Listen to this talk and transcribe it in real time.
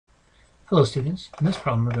Hello students, in this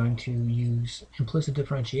problem we're going to use implicit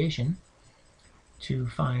differentiation to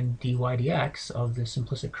find dy dx of this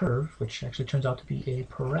implicit curve, which actually turns out to be a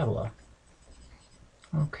parabola.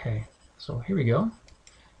 Okay, so here we go.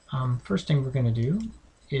 First thing we're going to do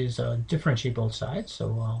is differentiate both sides.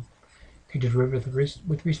 So I'll take the derivative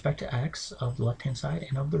with respect to x of the left hand side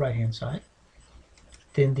and of the right hand side.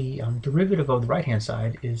 Then the derivative of the right hand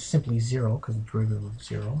side is simply 0, because the derivative of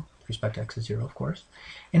 0 with respect to x is 0, of course.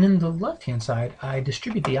 And in the left hand side, I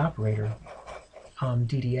distribute the operator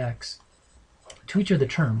d dx to each of the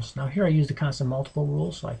terms. Now here I use the constant multiple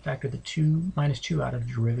rule, so I factor the minus 2 out of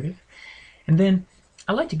the derivative. And then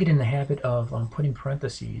I like to get in the habit of putting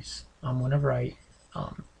parentheses whenever I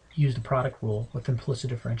use the product rule with implicit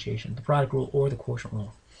differentiation, the product rule or the quotient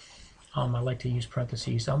rule. I like to use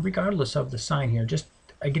parentheses regardless of the sign here. Just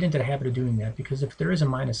I get into the habit of doing that because if there is a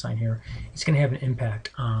minus sign here, it's going to have an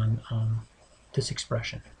impact on this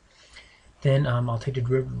expression. Then I'll take the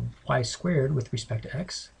derivative of y squared with respect to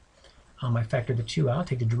x. I factor the 2 out,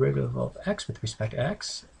 take the derivative of x with respect to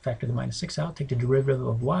x, factor the minus 6 out, take the derivative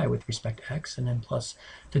of y with respect to x, and then plus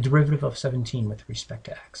the derivative of 17 with respect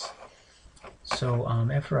to x. So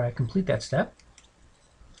after I complete that step,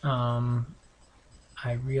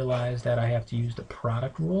 I realize that I have to use the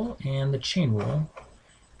product rule and the chain rule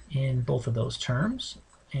in both of those terms.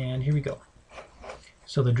 And here we go.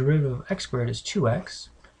 So the derivative of x squared is 2x.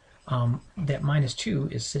 That minus 2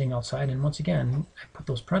 is sitting outside, and once again I put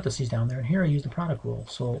those parentheses down there, and here I use the product rule.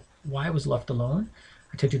 So y was left alone.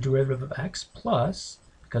 I take the derivative of x plus,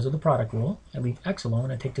 because of the product rule, I leave x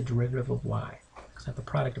alone. I take the derivative of y because I have the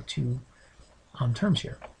product of two terms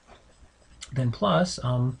here. Then plus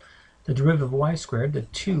the derivative of y squared, the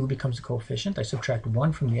 2 becomes a coefficient. I subtract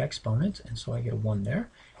 1 from the exponent, and so I get a 1 there.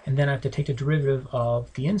 And then I have to take the derivative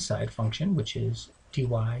of the inside function, which is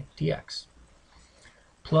dy dx.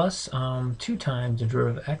 Plus 2 times the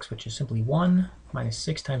derivative of x, which is simply 1, minus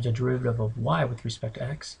 6 times the derivative of y with respect to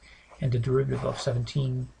x, and the derivative of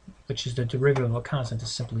 17, which is the derivative of a constant,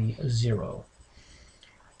 is simply 0.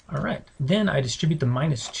 All right, then I distribute the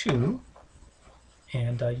minus 2,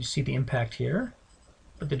 and you see the impact here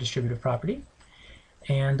with the distributive property.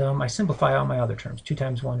 And I simplify out my other terms. 2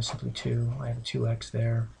 times 1 is simply 2. I have a 2x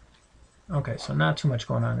there. Okay, so not too much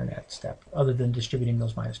going on in that step, other than distributing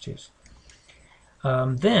those minus 2's.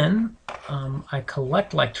 Then I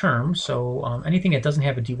collect like terms, so anything that doesn't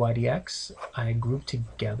have a dy dx, I group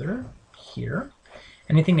together here.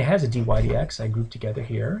 Anything that has a dy dx, I group together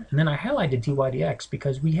here. And then I highlight the dy dx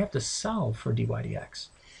because we have to solve for dy dx.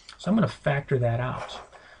 So I'm going to factor that out.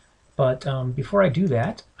 But before I do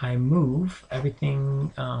that, I move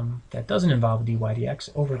everything that doesn't involve dy dx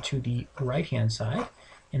over to the right-hand side,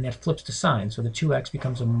 and that flips the sign. So the 2x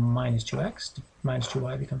becomes a minus 2x, the minus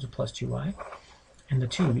 2y becomes a plus 2y, and the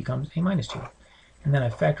 2 becomes a minus 2. And then I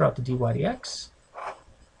factor out the dy dx,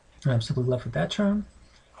 and I'm simply left with that term.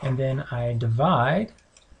 And then I divide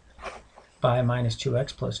by minus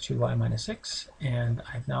 2x plus 2y minus 6, and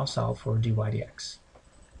I've now solved for dy dx.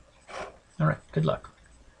 All right, good luck.